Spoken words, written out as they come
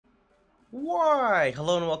Why,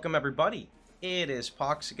 hello and welcome everybody. It is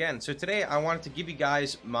Pohx again. So today I wanted to give you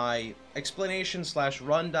guys my explanation slash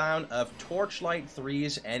rundown of Torchlight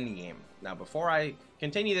 3's Endgame. Now before I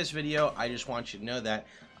continue this video, I just want you to know that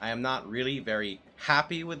I am not really very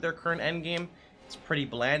happy with their current Endgame. It's pretty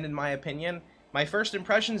bland in my opinion. My first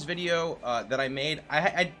impressions video that I made,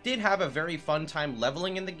 I did have a very fun time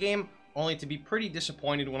leveling in the game, only to be pretty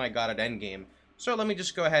disappointed when I got at Endgame. So let me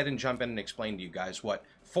just go ahead and jump in and explain to you guys what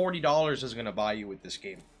 $40 is going to buy you with this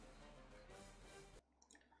game.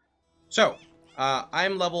 So,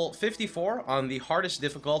 I'm level 54 on the hardest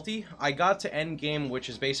difficulty. I got to Endgame, which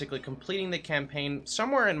is basically completing the campaign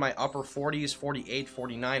somewhere in my upper 40s, 48,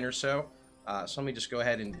 49 or so. So let me just go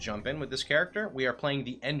ahead and jump in with this character. We are playing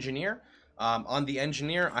the Engineer. On the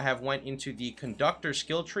Engineer, I have went into the Conductor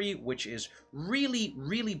skill tree, which is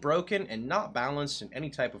really broken and not balanced in any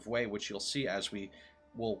type of way, which you'll see as we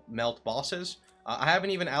will melt bosses. I haven't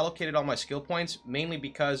even allocated all my skill points, mainly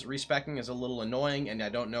because respeccing is a little annoying and I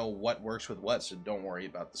don't know what works with what, so don't worry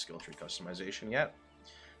about the skill tree customization yet.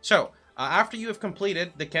 So, after you have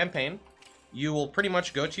completed the campaign, you will pretty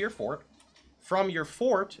much go to your fort. From your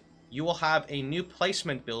fort, you will have a new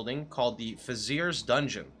placement building called the Vizier's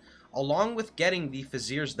Dungeon. Along with getting the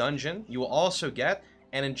Vizier's Dungeon, you will also get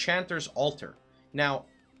an Enchanter's Altar. Now,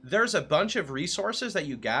 there's a bunch of resources that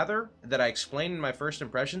you gather that I explained in my first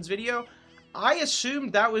impressions video. I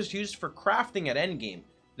assumed that was used for crafting at Endgame.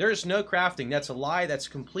 There's no crafting. That's a lie. That's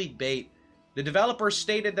complete bait. The developers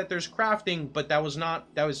stated that there's crafting, but that was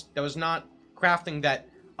not crafting that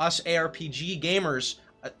us ARPG gamers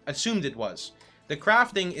assumed it was. The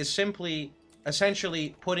crafting is simply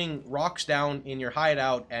essentially putting rocks down in your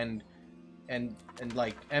hideout and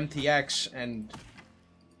like MTX and,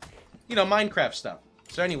 you know, Minecraft stuff.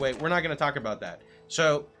 So anyway, we're not going to talk about that.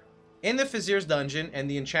 So in the Vizier's Dungeon and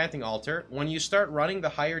the Enchanting Altar, when you start running the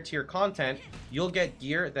higher tier content, you'll get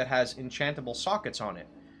gear that has enchantable sockets on it.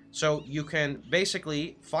 So you can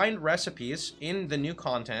basically find recipes in the new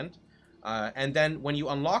content, and then when you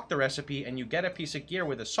unlock the recipe and you get a piece of gear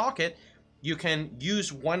with a socket, you can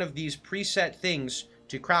use one of these preset things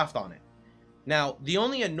to craft on it. Now, the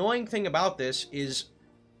only annoying thing about this is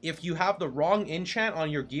if you have the wrong enchant on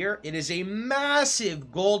your gear, it is a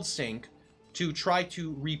massive gold sink to try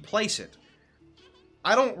to replace it.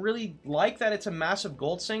 I don't really like that it's a massive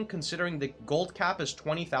gold sink, considering the gold cap is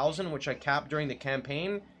 20,000, which I capped during the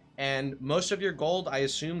campaign, and most of your gold, I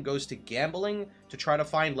assume, goes to gambling to try to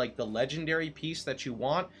find, like, the legendary piece that you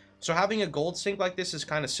want. So having a gold sink like this is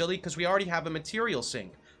kind of silly, because we already have a material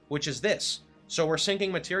sink, which is this. So we're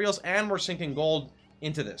sinking materials and we're sinking gold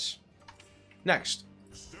into this. Next,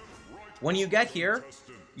 when you get here,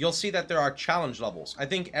 you'll see that there are challenge levels. I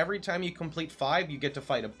think every time you complete 5, you get to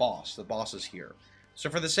fight a boss. The boss is here.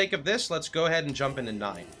 So for the sake of this, let's go ahead and jump into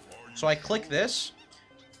 9. So I click this.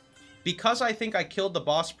 Because I think I killed the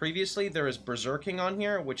boss previously, there is berserking on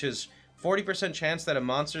here, which is 40% chance that a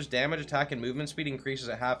monster's damage, attack, and movement speed increases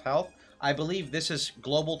at half health. I believe this is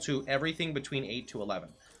global to everything between 8 to 11.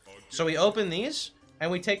 So we open these, and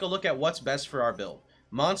we take a look at what's best for our build.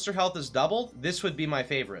 Monster health is doubled. This would be my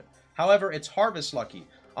favorite. However, it's harvest lucky.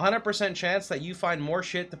 100% chance that you find more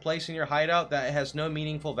shit to place in your hideout that has no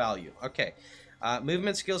meaningful value. Okay.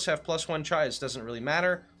 Movement skills have +1 charge. Doesn't really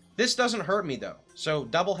matter. This doesn't hurt me, though. So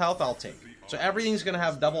double health, I'll take. So everything's going to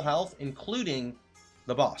have double health, including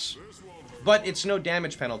the boss. But it's no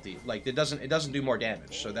damage penalty. Like, it doesn't do more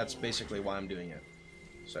damage. So that's basically why I'm doing it.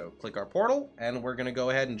 So click our portal, and we're going to go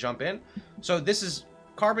ahead and jump in. So this is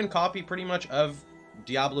carbon copy, pretty much, of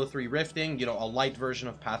Diablo 3 Rifting. You know, a light version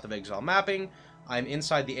of Path of Exile mapping. I'm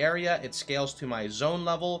inside the area. It scales to my zone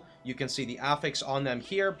level. You can see the affix on them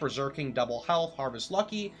here. Berserking, double health, harvest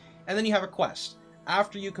lucky. And then you have a quest.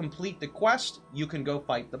 After you complete the quest, you can go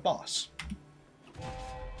fight the boss.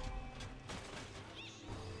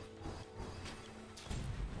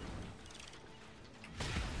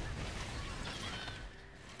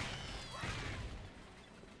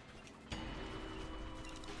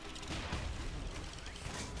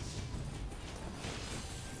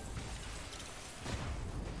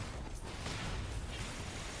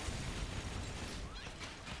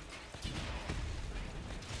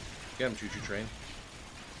 Get him, choo-choo train.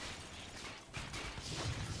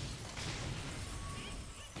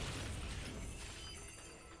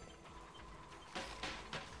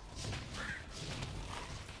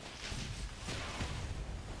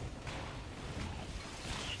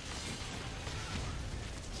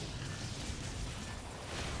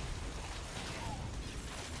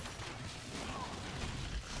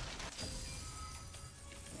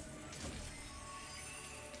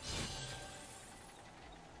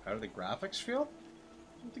 How do the graphics feel?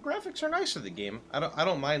 the graphics are nice of the game. I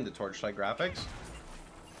don't mind the Torchlight graphics.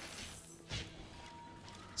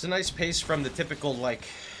 It's a nice pace from the typical, like,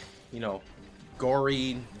 you know,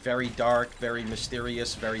 gory, very dark, very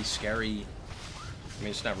mysterious, very scary. I mean,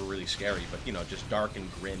 it's never really scary, but, you know, just dark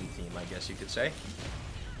and grim theme, I guess you could say.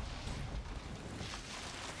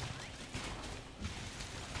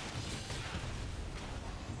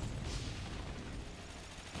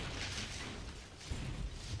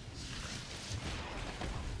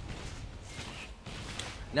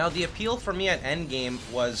 Now, the appeal for me at Endgame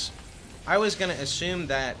was, I was going to assume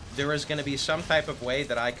that there was going to be some type of way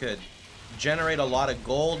that I could generate a lot of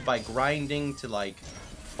gold by grinding to, like,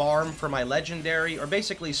 farm for my legendary, or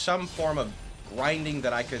basically some form of grinding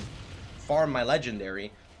that I could farm my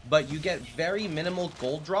legendary, but you get very minimal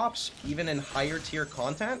gold drops, even in higher tier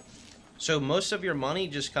content, so most of your money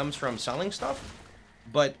just comes from selling stuff,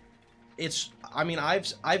 but it's, I mean,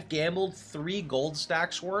 I've gambled 3 gold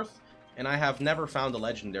stacks worth, and I have never found a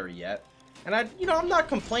legendary yet. And you know, I'm not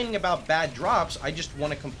complaining about bad drops. I just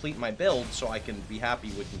want to complete my build so I can be happy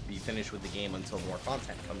with be finished with the game until more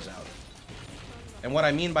content comes out. And what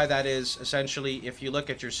I mean by that is, essentially, if you look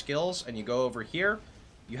at your skills and you go over here,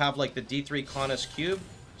 you have like the D3 Conus Cube.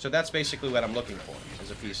 So that's basically what I'm looking for,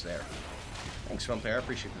 as a piece there. Thanks, Vampire.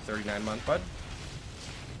 Appreciate the 39-month, bud.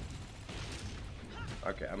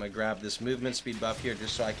 Okay, I'm gonna grab this movement speed buff here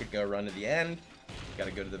just so I could go run to the end.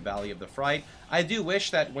 Gotta go to the Valley of the Fright. I do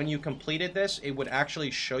wish that when you completed this, it would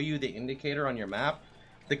actually show you the indicator on your map.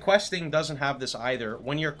 The questing doesn't have this either.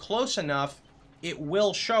 When you're close enough, it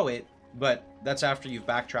will show it, but that's after you've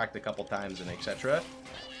backtracked a couple times and etc.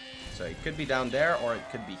 So it could be down there, or it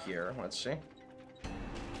could be here. Let's see.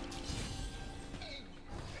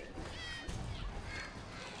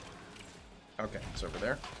 Okay, it's over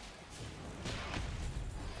there.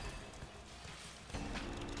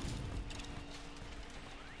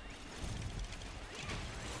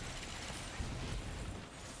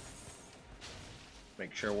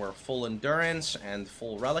 Make sure we're full endurance and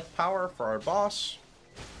full relic power for our boss,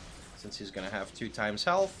 since he's going to have 2 times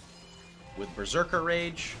health with Berserker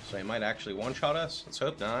Rage, so he might actually one-shot us. Let's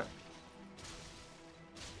hope not.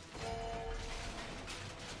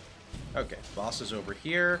 Okay, boss is over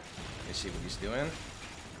here. Let me see what he's doing.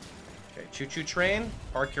 Okay, Choo-Choo Train.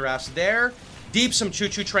 Park your ass there. Deep some,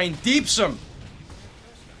 Choo-Choo Train. Deep some!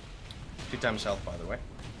 2 times health, by the way.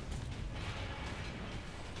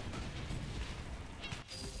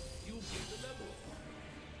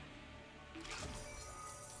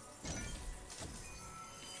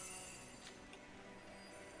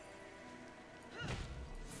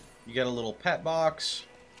 You get a little pet box.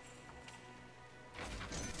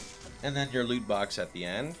 And then your loot box at the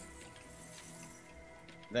end.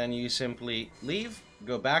 Then you simply leave,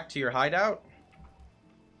 go back to your hideout.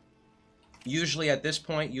 Usually at this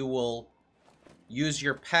point you will use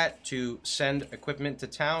your pet to send equipment to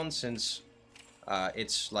town, since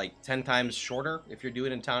it's like 10 times shorter. If you're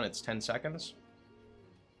doing it in town, it's 10 seconds.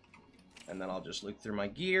 And then I'll just look through my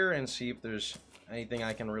gear and see if there's anything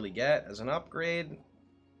I can really get as an upgrade.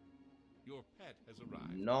 Your pet has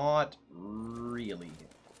arrived. Not really.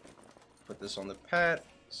 Put this on the pet,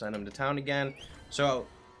 send him to town again. So,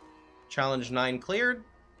 challenge 9 cleared.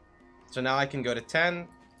 So now I can go to 10.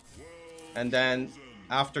 And then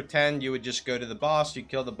after 10, you would just go to the boss, you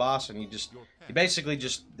kill the boss, and you basically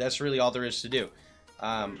just, that's really all there is to do.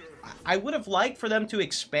 I would have liked for them to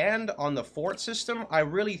expand on the fort system. I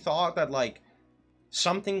really thought that, like,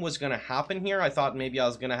 something was going to happen here. I thought maybe I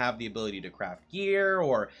was going to have the ability to craft gear,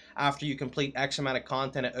 or after you complete X amount of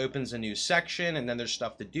content, it opens a new section, and then there's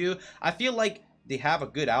stuff to do. I feel like they have a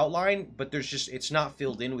good outline, but there's just, it's not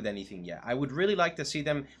filled in with anything yet. I would really like to see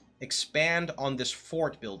them expand on this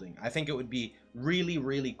fort building. I think it would be really,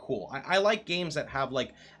 really cool. I like games that have,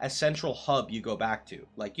 like, a central hub you go back to.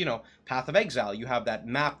 Like, you know, Path of Exile, you have that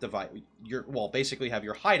map device. Well, basically have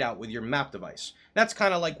your hideout with your map device. That's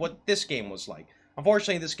kind of like what this game was like.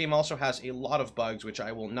 Unfortunately, this game also has a lot of bugs, which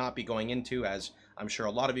I will not be going into, as I'm sure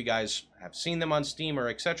a lot of you guys have seen them on Steam or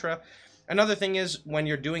etc. Another thing is, when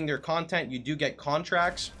you're doing their content, you do get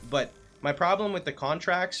contracts, but my problem with the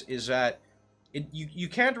contracts is that you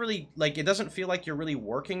can't really, like, it doesn't feel like you're really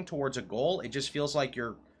working towards a goal. It just feels like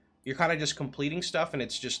you're kind of just completing stuff, and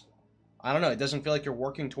it's just, I don't know, it doesn't feel like you're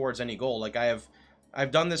working towards any goal. Like,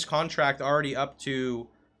 I've done this contract already up to,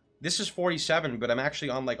 this is 47, but I'm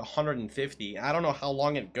actually on like 150. I don't know how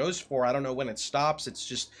long it goes for. I don't know when it stops. It's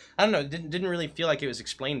just, I don't know, it didn't really feel like it was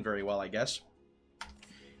explained very well, I guess.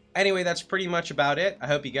 Anyway, that's pretty much about it. I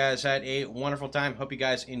hope you guys had a wonderful time. Hope you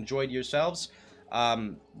guys enjoyed yourselves.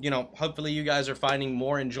 You know, hopefully you guys are finding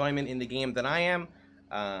more enjoyment in the game than I am.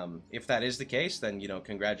 If that is the case, then, you know,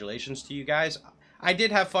 congratulations to you guys. I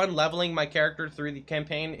did have fun leveling my character through the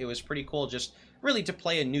campaign. It was pretty cool just really to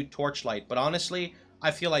play a new Torchlight. But honestly,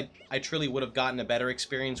 I feel like I truly would have gotten a better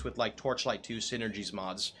experience with, like, Torchlight 2 Synergies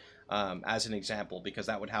mods, as an example, because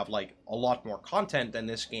that would have, like, a lot more content than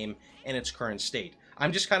this game in its current state.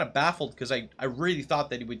 I'm just kind of baffled because I really thought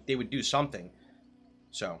that they would do something.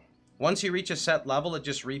 So, once you reach a set level, it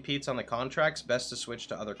just repeats on the contracts. Best to switch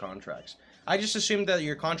to other contracts. I just assumed that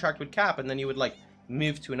your contract would cap and then you would, like,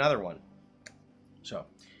 move to another one. So,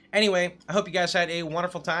 anyway, I hope you guys had a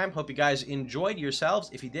wonderful time. Hope you guys enjoyed yourselves.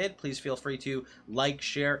 If you did, please feel free to like,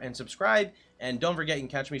 share, and subscribe. And don't forget, you can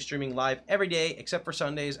catch me streaming live every day except for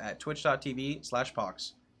Sundays at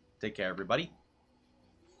twitch.tv/Pohx. Take care, everybody.